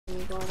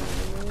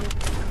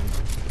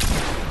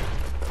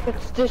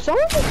Did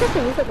someone just take a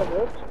look at the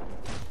ropes?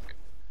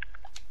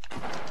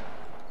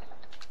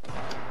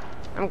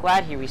 I'm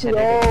glad he reset it.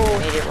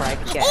 Made it where I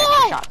could get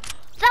extra shot.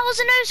 That was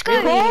a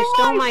no-scope! Really? You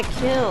stole my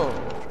kill!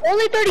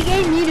 Only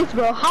 38 meters,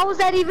 bro. How was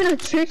that even a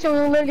trick? And we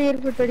literally hit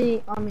it for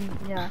 30. I mean,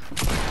 yeah.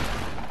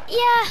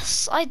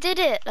 Yes, I did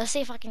it. Let's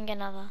see if I can get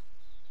another.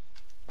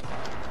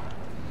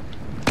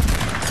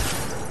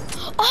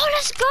 Oh,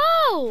 let's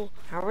go!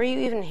 How are you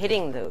even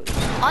hitting those?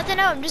 I don't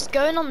know, I'm just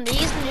going on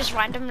these and just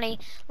randomly,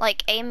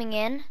 like, aiming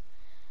in.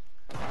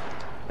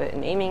 But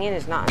aiming in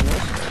is not a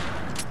no-scope.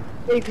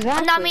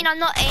 Exactly. No, I mean, I'm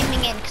not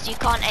aiming in, because you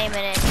can't aim it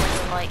in when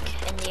you're,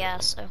 like, in the air,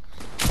 so.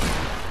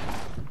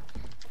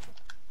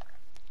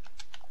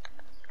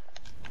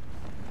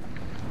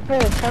 Hey,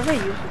 Trevor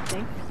used to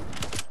think.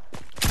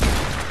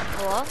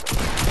 What?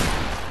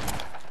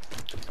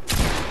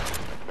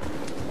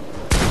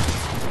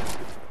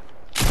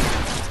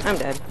 I'm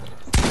dead.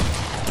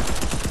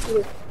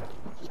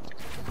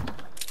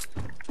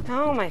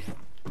 Oh my.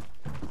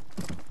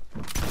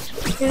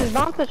 He's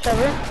bound to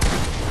Trevor.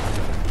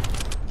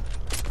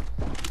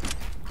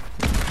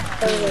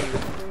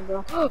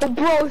 Oh,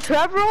 bro,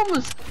 Trevor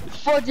almost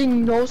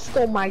fucking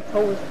no-stole my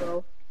toes,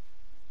 bro.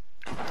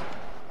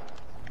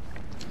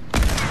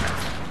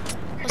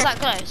 Was that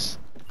close?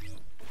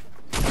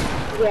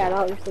 Yeah,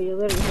 that was so you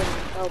literally hit my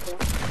toe, bro.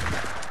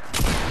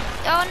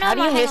 Oh no, How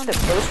do you miss on. the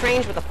close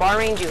range with the far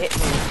range? You hit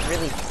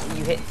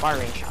you hit far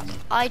range shots.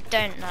 I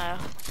don't know.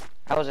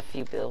 That was a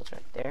few builds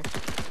right there.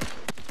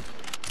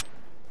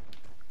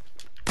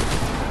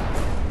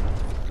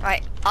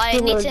 Right, I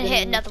need to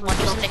hit another one,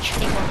 just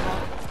literally one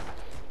more.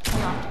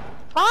 Come on.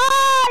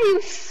 Ah,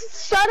 you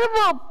son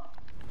of a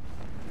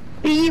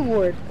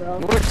B-word, bro.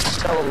 You were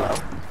so low.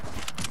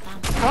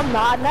 I'm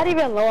not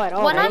even low at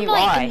all. When I'm you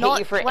like are. I not, hit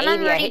you for when 80, I'm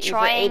really I hit you for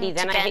trying 80,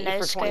 then to I get hit you no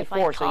for scope,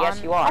 24, so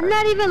yes you are. I'm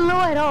not even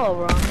low at all,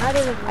 bro. I'm not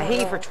even low I hit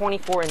you at for all.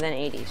 24 and then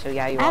 80, so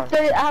yeah you I are.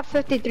 have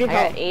 53 I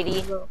health. got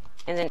 80,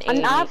 and then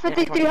 80, I have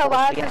 53 health,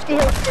 I have 50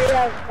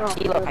 health.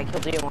 See, look, I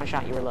killed you in one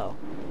shot, you were low.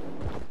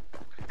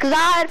 Cause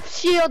I had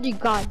shield, you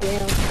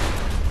goddamn.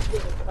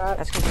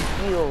 That's because you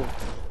healed,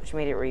 which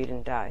made it where you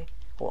didn't die.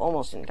 Well,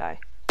 almost didn't die.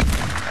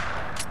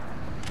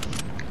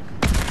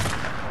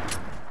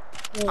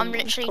 I'm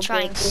literally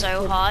trying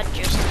so hard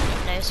just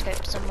to no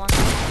scope someone.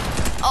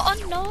 Oh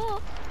no!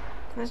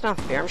 That's not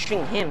fair, I'm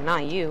shooting him,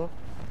 not you.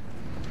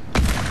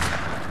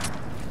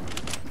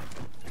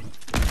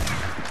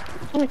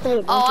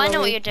 Oh, I know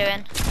what you're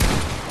doing.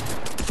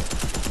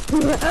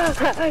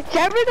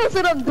 Trevor knows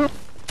what I'm doing.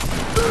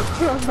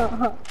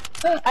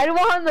 I don't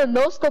want him to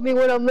no-scope me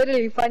when I'm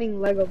literally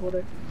fighting Lego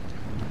builder.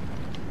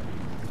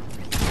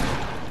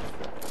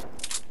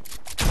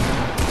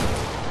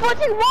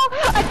 Fucking wall!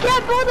 I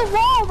can't build a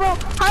wall, bro!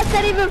 How's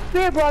that even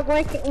fair, bro?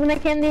 When I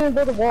can't even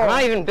build a wall. I'm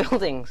not even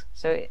building,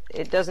 so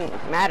it doesn't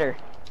matter.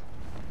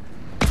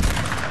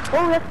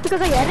 Oh, that's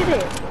because I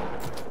edited it.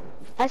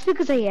 That's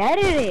because I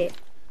edited it.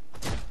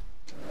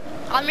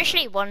 I'm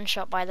literally one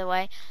shot, by the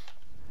way.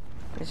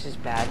 This is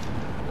bad.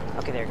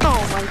 Okay, there you go.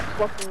 Oh my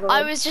fucking god.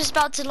 I was just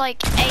about to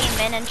like aim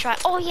in and try.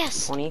 Oh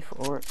yes.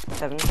 24,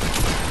 7.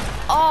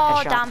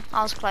 Oh Headshot. damn,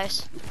 I was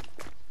close.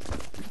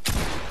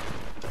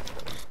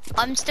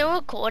 I'm still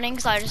recording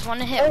because I just want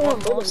to hit one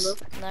more.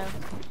 No,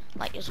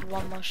 like just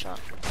one more shot.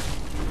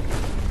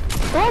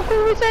 Bro,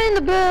 can we say in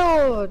the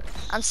build?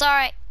 I'm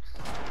sorry.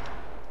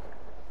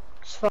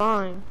 It's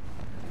fine.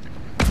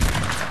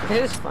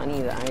 It is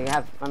funny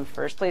that I'm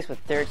first place with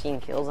 13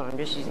 kills and I'm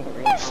just using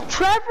green phone.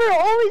 Trevor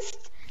always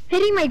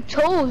hitting my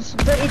toes,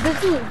 but it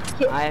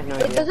doesn't. I have no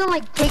idea. It doesn't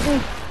like take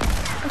me.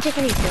 Take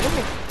any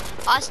damage.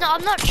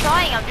 I'm not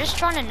trying. I'm just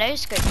trying to no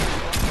scope people.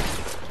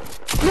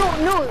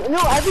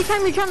 No. Every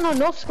time you're trying to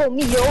no scope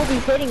me, you're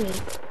always hitting me.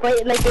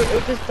 But like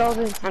it just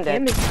doesn't I'm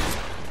dead. damage.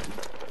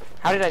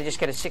 How did I just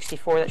get a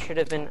 64? That should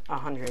have been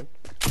 100.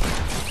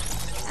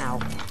 Ow.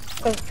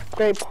 That's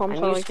great pump.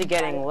 I'm used to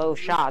getting low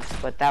shots,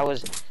 but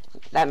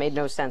that made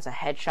no sense. A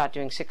headshot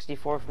doing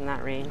 64 from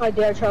that range. I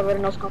dare Trevor to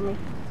no scope me.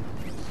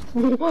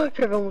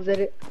 Trevor almost did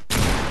it.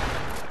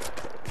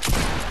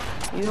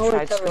 You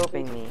tried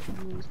scoping me.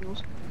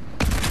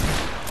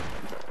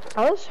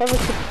 How does Trevor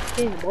keep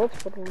these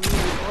bolts but when you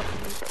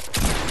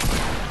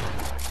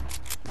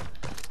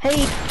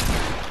Hey,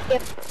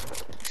 yep.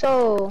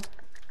 So,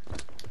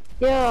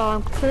 yeah,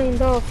 I'm killing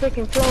the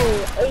freaking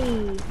flow. Hey.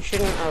 You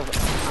shouldn't have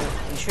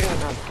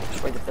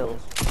destroyed the build.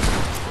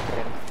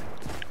 Okay.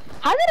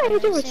 How did I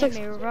hit you with See 6?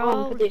 me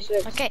roll.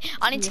 56. Okay,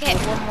 I need to get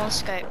one more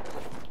scope.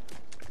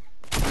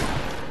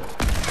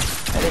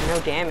 I did no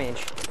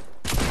damage.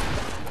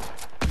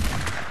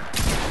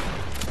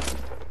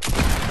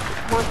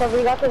 Come on, Trevor,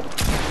 you got this.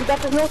 You got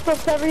this no scope,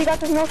 Trevor, you got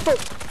this no scope.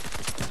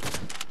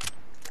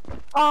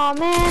 Aw,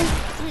 man.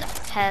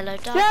 Hello,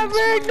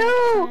 Trevor,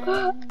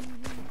 no!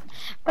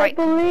 I Right.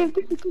 believe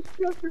this is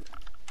Trevor.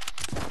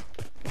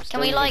 Can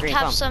we like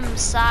have some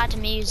sad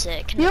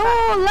music? Yo,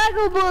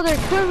 Lego builder,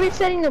 quit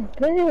resetting the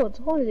build.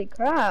 Holy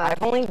crap.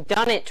 I've only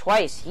done it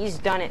twice. He's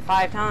done it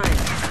 5 times.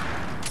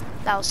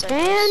 That was so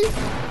Man. close.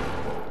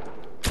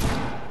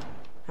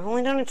 I've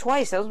only done it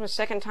twice. That was my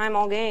second time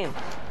all game.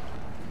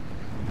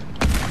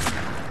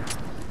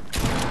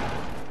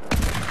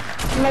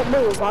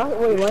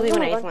 Usually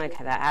when anything like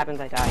that happens,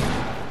 I die.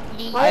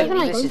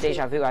 This is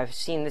deja vu. I've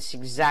seen this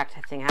exact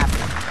thing happen,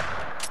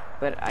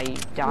 but I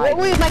died.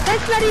 Wait, my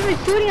gun's not even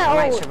shooting at all.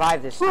 I might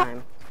survive this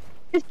time.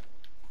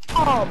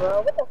 Oh,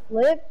 bro, what the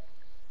flip?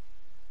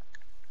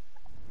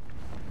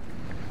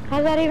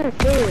 How's that even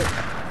fair?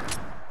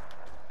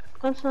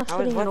 Gun's not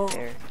shooting at all.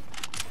 Fair?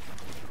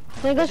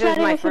 This is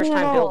my first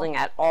time building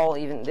at all,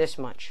 even this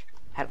much.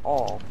 At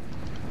all.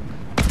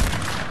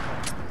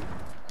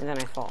 And then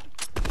I fall.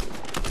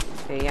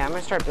 Okay, yeah, I'm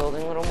gonna start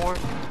building a little more,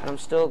 but I'm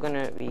still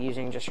gonna be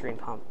using just green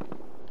pump.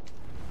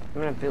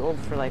 I'm gonna build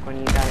for like when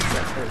you guys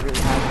get to really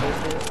high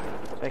places,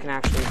 so I can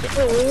actually get.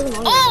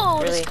 Oh!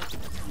 Really?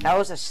 That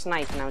was a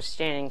snipe, and I was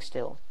standing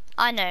still.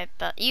 I know,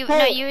 but you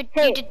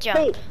did jump.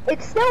 Hey,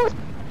 it's still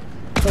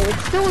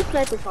a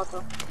sniper shot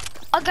though.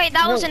 Okay,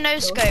 that was a no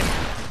scope.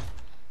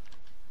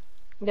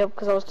 Yep,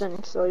 because I was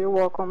standing still. You're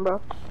welcome,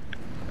 bro.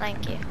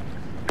 Thank you.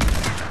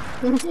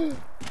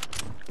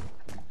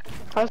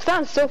 I was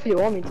standing still if you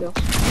want me to.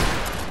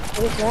 I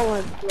just want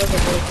one.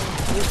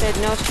 You said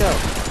no scope.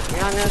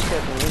 You're not no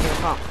scoping. You're using a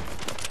pump.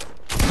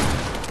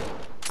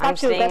 I'm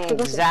staying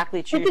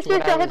exactly true to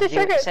what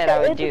I said I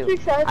would do.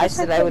 I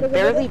said I would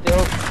barely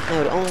build and I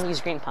would only use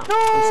green pump.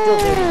 I'm still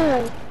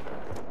doing it.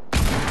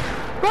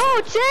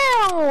 Bro,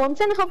 chill! I'm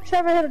trying to help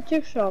Trevor hit a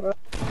trick shot, bro.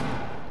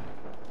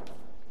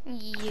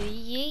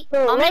 Yeet.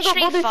 Bro, I'm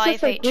actually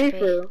 5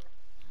 HP.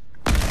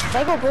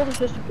 Lego build is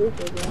just a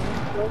griefer,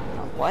 bro.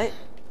 What?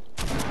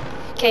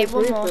 Okay,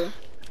 one more.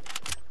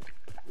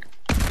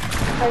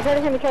 Alright, try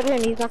to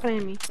hit me, he's not gonna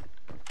hit me.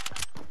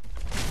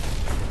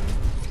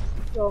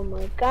 Oh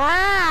my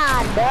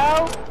god,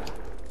 bro!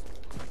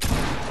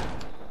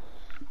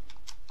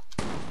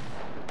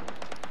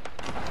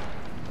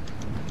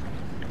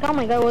 Oh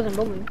my god, I wasn't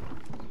building.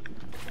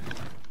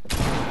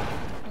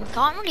 You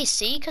can't really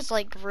see because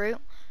like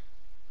root.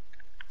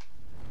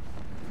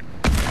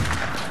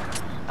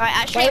 Alright,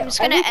 actually I'm just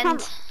gonna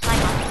end.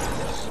 Hang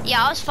on.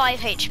 Yeah, I was 5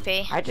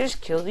 HP. I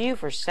just killed you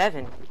for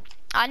 7.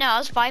 I know, I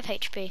was 5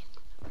 HP.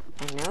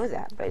 I know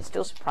that, but it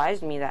still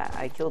surprised me that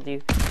I killed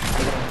you by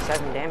getting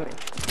 7 damage.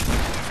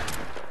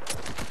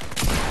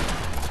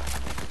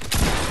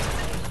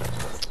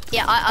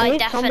 Yeah, I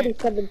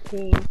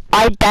definitely.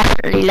 I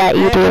definitely let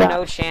you do that.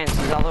 No chance.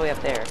 He's all the way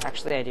up there.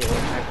 Actually, I do.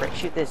 I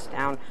shoot this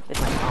down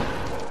with my pump,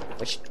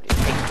 which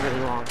takes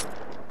really long.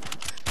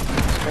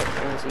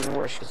 And it's even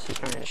worse because he's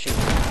trying to shoot.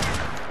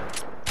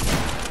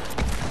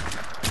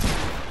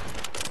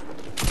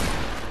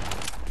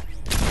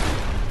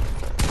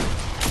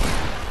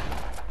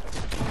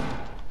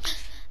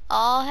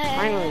 Oh hey.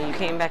 Finally, you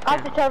came back down.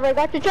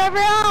 Got the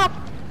Trevor up!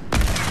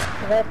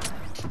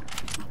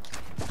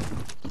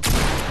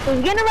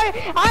 He's gonna run.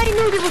 I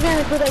knew they were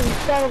gonna do that, you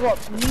son of a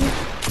beast.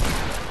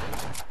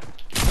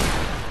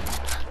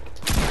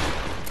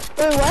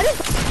 Wait, what is...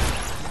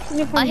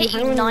 I hit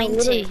you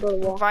 90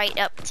 right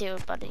up to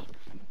buddy.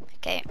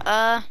 Okay,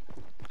 on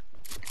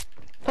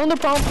the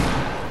pump.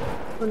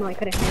 Oh no, I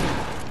couldn't hit it.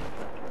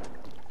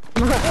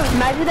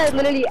 Imagine I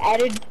literally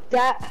added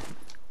that.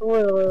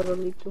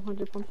 Literally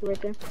 200 pumps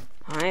right there.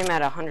 I'm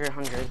at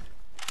 100.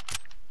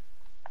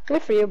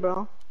 Good for you,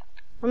 bro.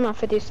 I'm at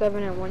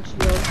 57 and 1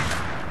 shield.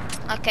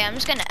 okay, I'm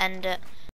just gonna end it.